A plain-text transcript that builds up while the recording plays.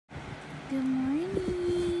Good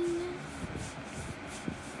morning.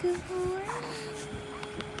 Good morning.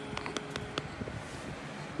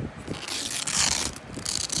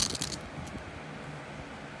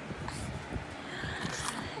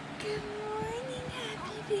 Good morning,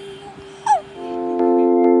 happy baby.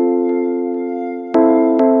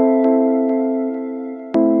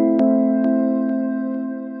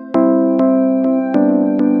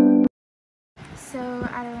 So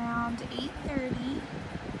at around 8:30,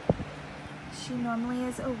 she normally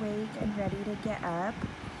is awake and ready to get up.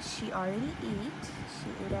 She already ate. She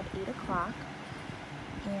ate at 8 o'clock.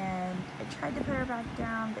 And I tried to put her back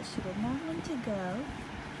down, but she didn't know when to go.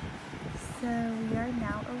 So we are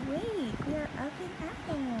now awake. We are up and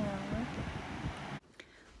out.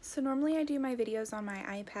 So normally I do my videos on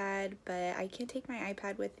my iPad, but I can't take my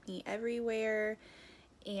iPad with me everywhere.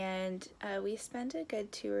 And we spend a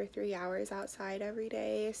good 2 or 3 hours outside every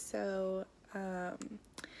day. So I'm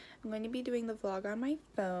going to be doing the vlog on my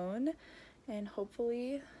phone, and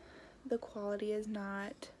hopefully the quality is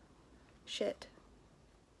not shit.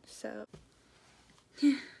 So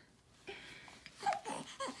good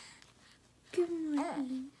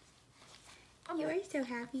morning. You are so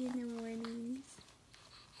happy in the mornings.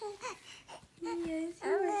 Yes,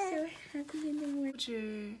 you are so happy in the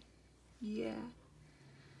morning. Yeah.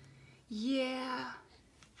 Yeah.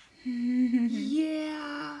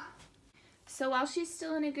 Yeah. So while she's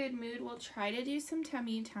still in a good mood, we'll try to do some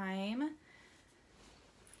tummy time.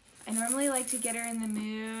 I normally like to get her in the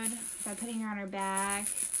mood by putting her on her back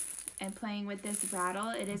and playing with this rattle.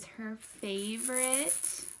 It is her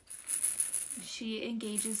favorite. She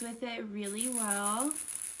engages with it really well.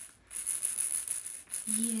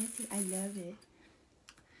 Yes, I love it.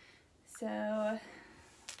 So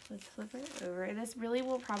let's flip her over. This really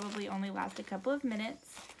will probably only last a couple of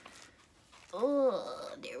minutes.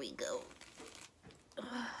 Oh, there we go.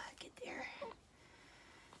 Oh, get there.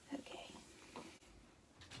 Okay.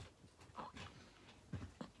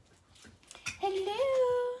 Hello.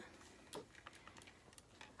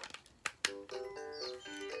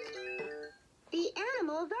 The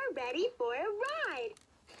animals are ready for a ride.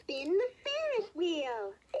 Spin the Ferris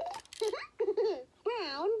wheel.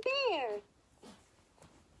 Brown bear.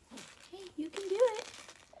 Hey, you can do it.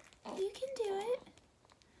 You can do it.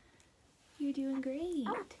 You're doing great.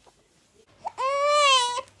 Okay.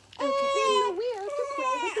 Spin the wheel to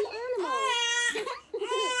play with the animals.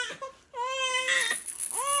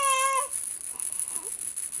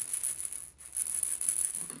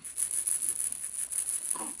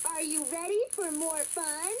 Are you ready for more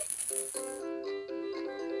fun?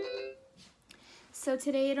 So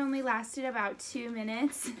today it only lasted about 2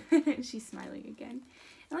 minutes. She's smiling again.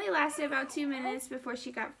 It only lasted about 2 minutes before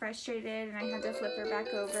she got frustrated and I had to flip her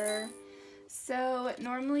back over. So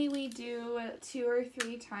normally we do 2 or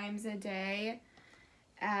 3 times a day.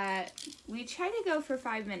 We try to go for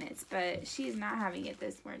 5 minutes, but she's not having it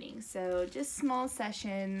this morning. So just small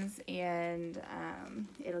sessions and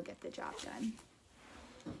it'll get the job done.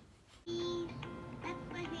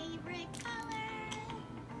 That's my favorite color.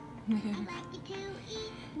 I like it to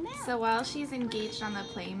eat milk. So while she's engaged on the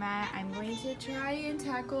playmat, I'm going to try and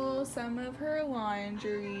tackle some of her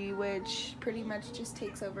laundry, which pretty much just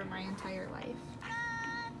takes over my entire life.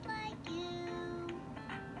 Just like you.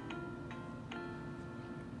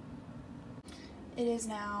 It is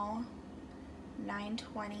now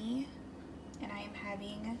 9:20 and I am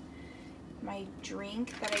having my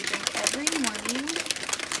drink that I drink every morning,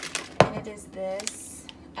 and it is this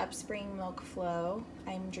Upspring Milk Flow.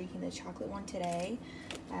 I'm drinking the chocolate one today.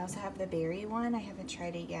 I also have the berry one. I haven't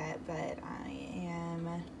tried it yet, but I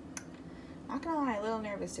am not gonna lie, a little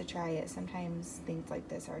nervous to try it. Sometimes things like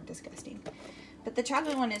this are disgusting, but the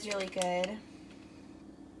chocolate one is really good.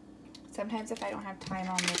 Sometimes if I don't have time,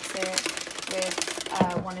 I'll mix it with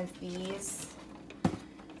one of these.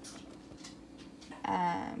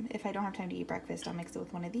 If I don't have time to eat breakfast, I'll mix it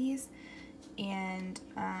with one of these, and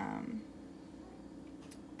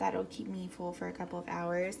that'll keep me full for a couple of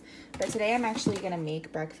hours. But today I'm actually gonna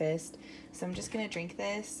make breakfast, so I'm just gonna drink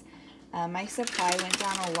this. My supply went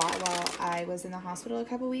down a lot while I was in the hospital a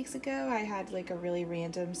couple weeks ago. I had like a really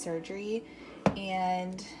random surgery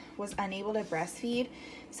and was unable to breastfeed,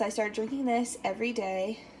 so I started drinking this every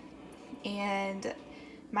day, and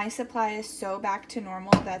my supply is so back to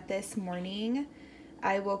normal that this morning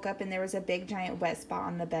I woke up and there was a big giant wet spot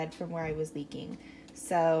on the bed from where I was leaking.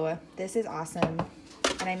 So this is awesome,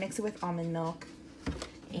 and I mix it with almond milk,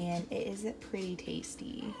 and it is pretty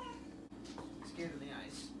tasty. Scared of the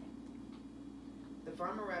ice. The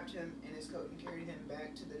farmer wrapped him in his coat and carried him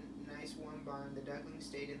back to the nice warm barn. The duckling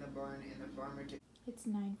stayed in the barn, and the farmer took... It's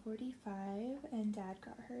 9:45 and Dad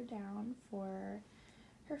got her down for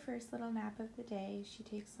her first little nap of the day. She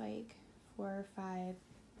takes like 4 or 5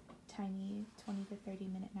 tiny 20 to 30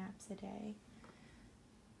 minute naps a day.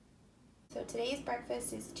 So today's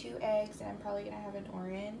breakfast is 2 eggs and I'm probably going to have an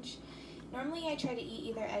orange. Normally I try to eat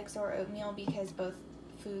either eggs or oatmeal because both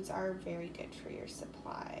foods are very good for your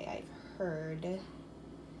supply, I've heard,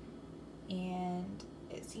 and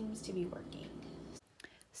it seems to be working.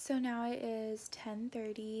 So now it is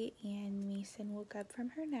 10:30 and Mason woke up from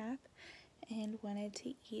her nap and wanted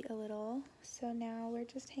to eat a little. So now we're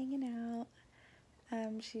just hanging out.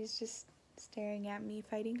 She's just staring at me,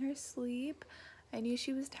 fighting her sleep. I knew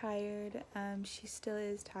she was tired. She still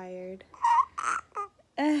is tired.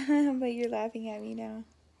 But you're laughing at me now.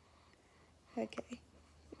 Okay.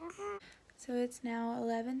 So it's now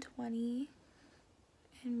 11:20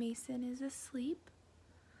 and Mason is asleep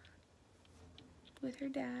with her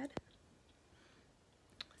dad.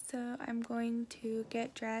 So I'm going to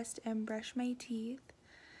get dressed and brush my teeth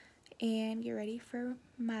and get ready for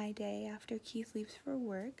my day after Keith leaves for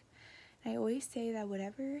work. I always say that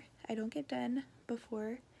whatever I don't get done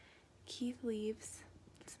before Keith leaves,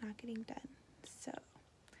 it's not getting done. So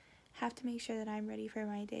have to make sure that I'm ready for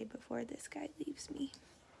my day before this guy leaves me.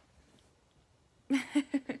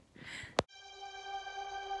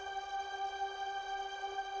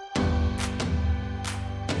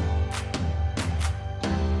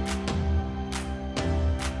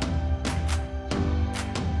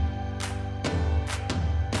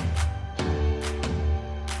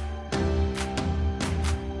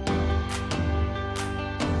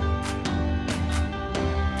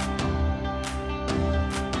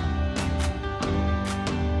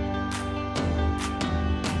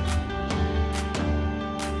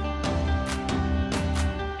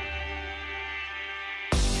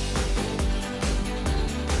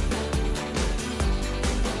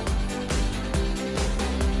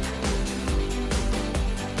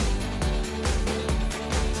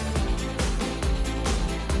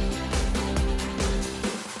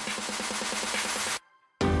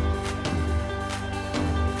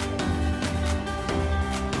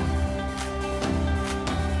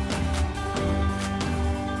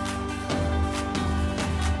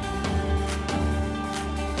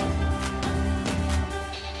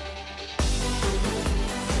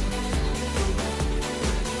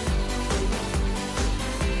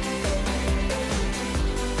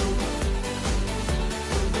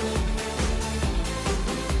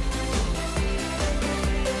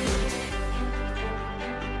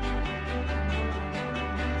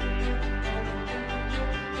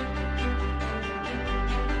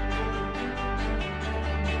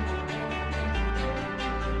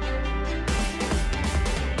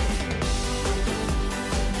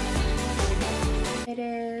 It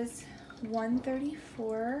is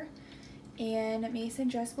 1:34 and Mason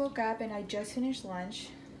just woke up and I just finished lunch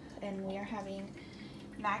and we are having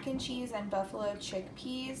mac and cheese and buffalo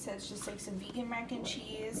chickpeas. So it's just like some vegan mac and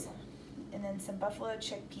cheese and then some buffalo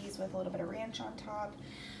chickpeas with a little bit of ranch on top.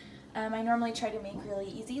 I normally try to make really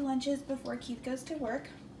easy lunches before Keith goes to work.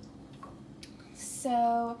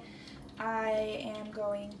 So I am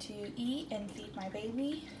going to eat and feed my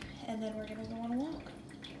baby and then we're gonna go on a walk.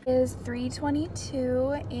 It is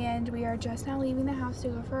 3:22 and we are just now leaving the house to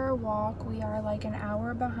go for our walk. We are like an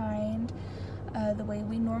hour behind the way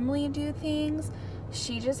we normally do things.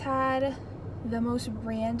 She just had the most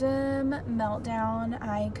random meltdown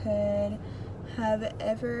I could have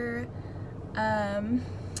ever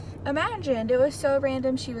imagined. It was so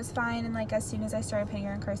random. She was fine and like as soon as I started putting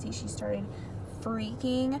her in car seat, she started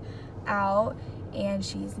freaking out. And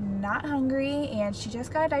she's not hungry and she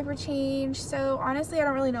just got a diaper change. So honestly I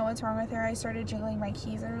don't really know what's wrong with her. I started jiggling my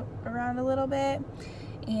keys around a little bit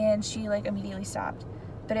and she like immediately stopped,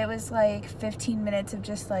 but it was like 15 minutes of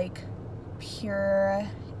just like pure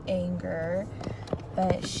anger.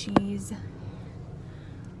 But she's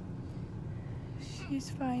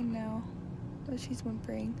fine now, but she's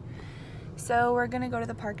whimpering. So we're gonna go to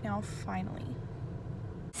the park now finally.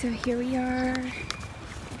 So here we are.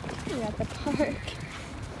 We're at the park.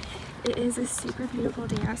 It is a super beautiful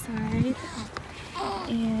day outside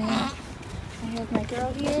and I have my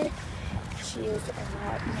girl here. She is a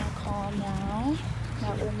lot more calm now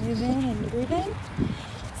that we're moving and grooving.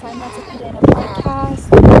 So I'm about to put in a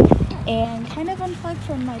podcast and kind of unplug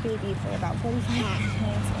from my baby for about 45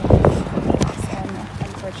 minutes. And it'll be awesome.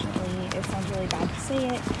 Unfortunately, it sounds really bad to say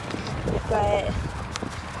it, but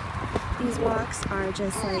these walks are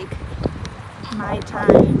just like my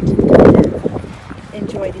time to kind of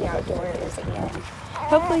enjoy the outdoors, and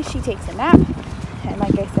hopefully she takes a nap, and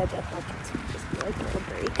like I said, the podcast will just be like a little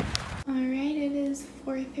break. Alright. Alright, it is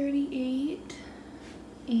 4:38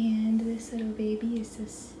 and this little baby is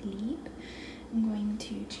asleep. I'm going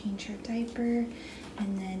to change her diaper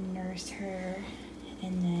and then nurse her,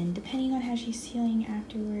 and then depending on how she's feeling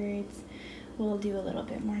afterwards, we'll do a little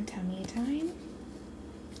bit more tummy time.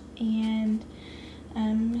 And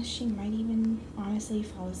she might even honestly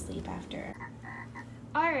fall asleep after.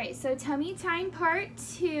 Alright, so tummy time part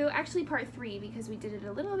 2, actually part 3 because we did it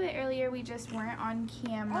a little bit earlier, we just weren't on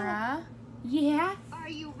camera. Yeah? Are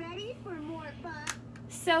you ready for more fun?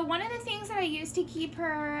 So one of the things that I used to keep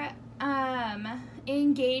her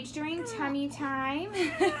engaged during tummy time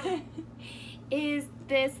is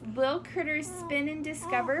this Little Critters Spin and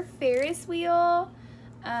Discover Ferris wheel.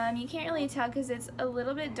 You can't really tell because it's a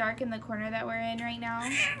little bit dark in the corner that we're in right now.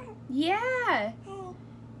 Yeah.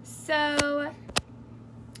 So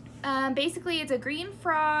basically it's a green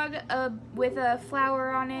frog with a flower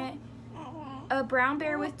on it, a brown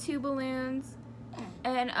bear with 2 balloons,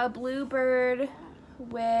 and a blue bird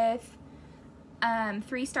with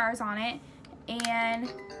 3 stars on it.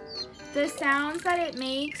 And the sounds that it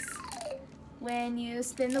makes when you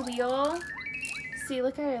spin the wheel, see,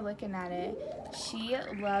 look at her looking at it. She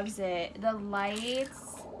loves it. The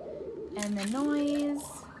lights and the noise,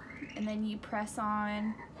 and then you press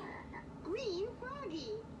on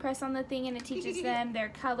the thing and it teaches them their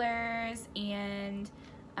colors and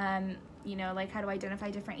you know, like how to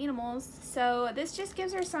identify different animals. So this just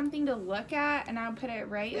gives her something to look at, and I'll put it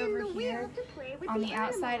right over here on the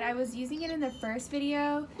outside. I was using it in the first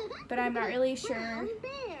video, but I'm not really sure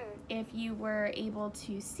if you were able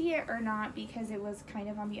to see it or not because it was kind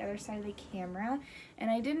of on the other side of the camera,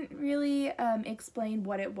 and I didn't really explain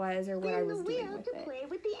what it was or what I was doing with it.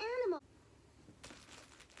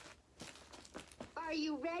 Are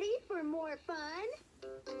you ready for more fun?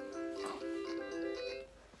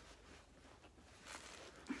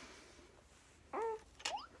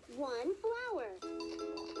 One flower.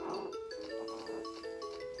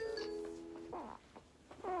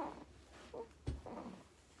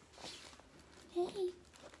 Hey.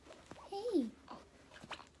 Hey.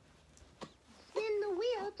 Spin the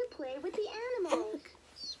wheel to play with the animals.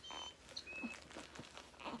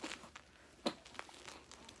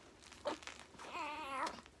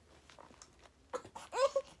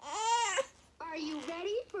 Are you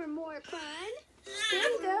ready for more fun?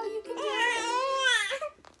 There you go, you can do it.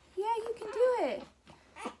 Yeah, you can do it.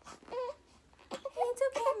 Hey, it's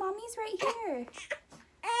okay, Mommy's right here.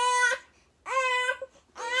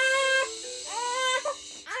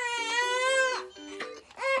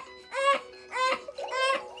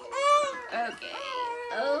 Okay.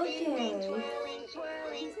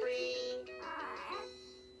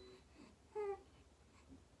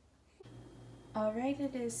 Alright,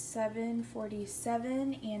 it is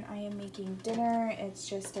 7:47 and I am making dinner. It's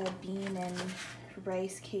just a bean and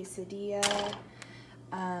rice quesadilla.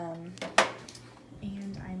 And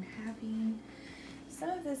I'm having some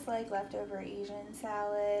of this like leftover Asian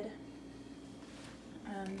salad.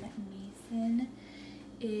 Mason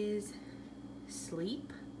is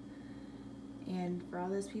asleep. And for all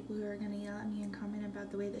those people who are going to yell at me and comment about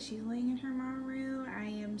the way that she's laying in her maru, I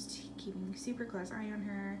am keeping super close eye on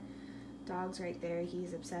her. Dog's right there.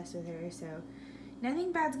 He's obsessed with her, so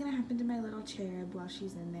nothing bad's gonna happen to my little cherub while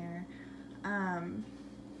she's in there.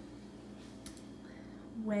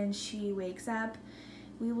 When she wakes up,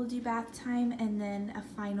 we will do bath time and then a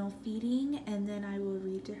final feeding, and then I will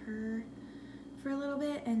read to her for a little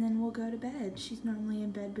bit, and then we'll go to bed. She's normally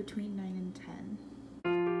in bed between 9 and 10.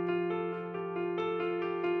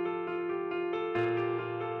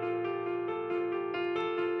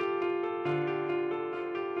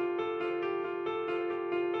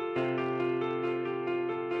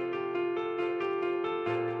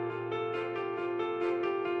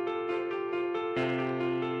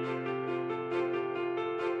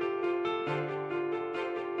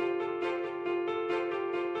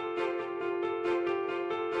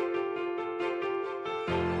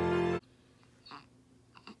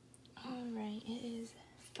 Alright, it is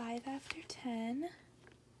 5 after 10.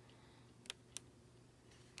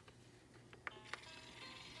 I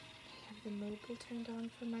have the mobile turned on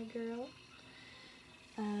for my girl.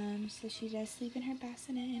 So she does sleep in her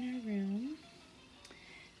bassinet in our room.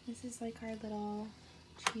 This is like our little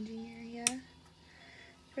changing area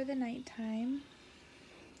for the nighttime.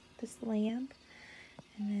 This lamp,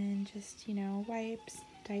 and then just, you know, wipes,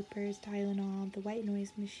 diapers, Tylenol, the white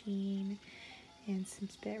noise machine, and some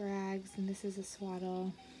spit rags, and this is a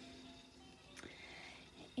swaddle.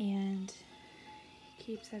 And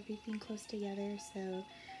keeps everything close together, so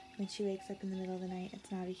when she wakes up in the middle of the night,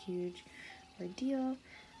 it's not a huge ordeal.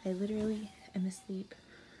 I literally am asleep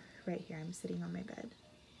right here. I'm sitting on my bed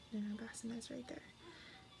and her bassinet is right there.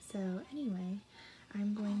 So anyway,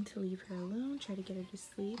 I'm going to leave her alone, try to get her to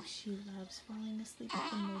sleep. She loves falling asleep with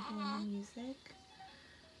the mobile and the music.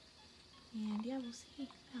 And yeah, we'll see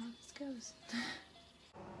how this goes.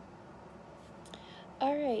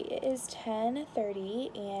 Alright, it is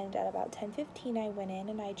 10:30 and at about 10:15 I went in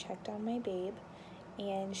and I checked on my babe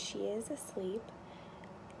and she is asleep.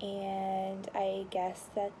 And I guess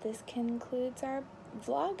that this concludes our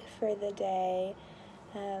vlog for the day.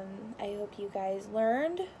 I hope you guys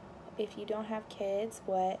learned, if you don't have kids,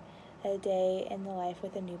 what a day in the life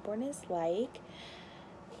with a newborn is like.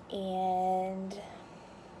 And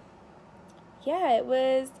yeah, it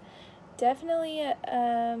was definitely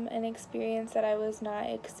an experience that I was not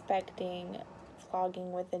expecting,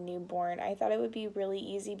 vlogging with a newborn. I thought it would be really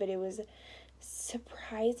easy, but it was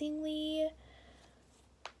surprisingly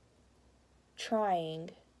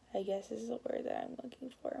trying, I guess is the word that I'm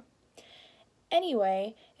looking for.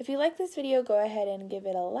 Anyway, if you like this video, go ahead and give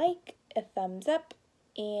it a like, a thumbs up,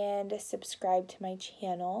 and subscribe to my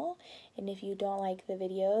channel. And if you don't like the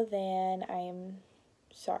video, then I'm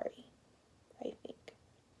sorry, I think.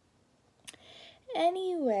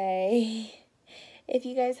 Anyway, if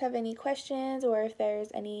you guys have any questions or if there's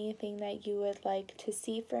anything that you would like to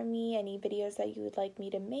see from me, any videos that you would like me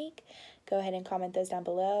to make, go ahead and comment those down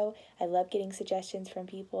below. I love getting suggestions from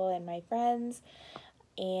people and my friends.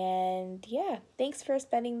 And yeah, thanks for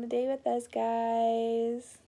spending the day with us, guys.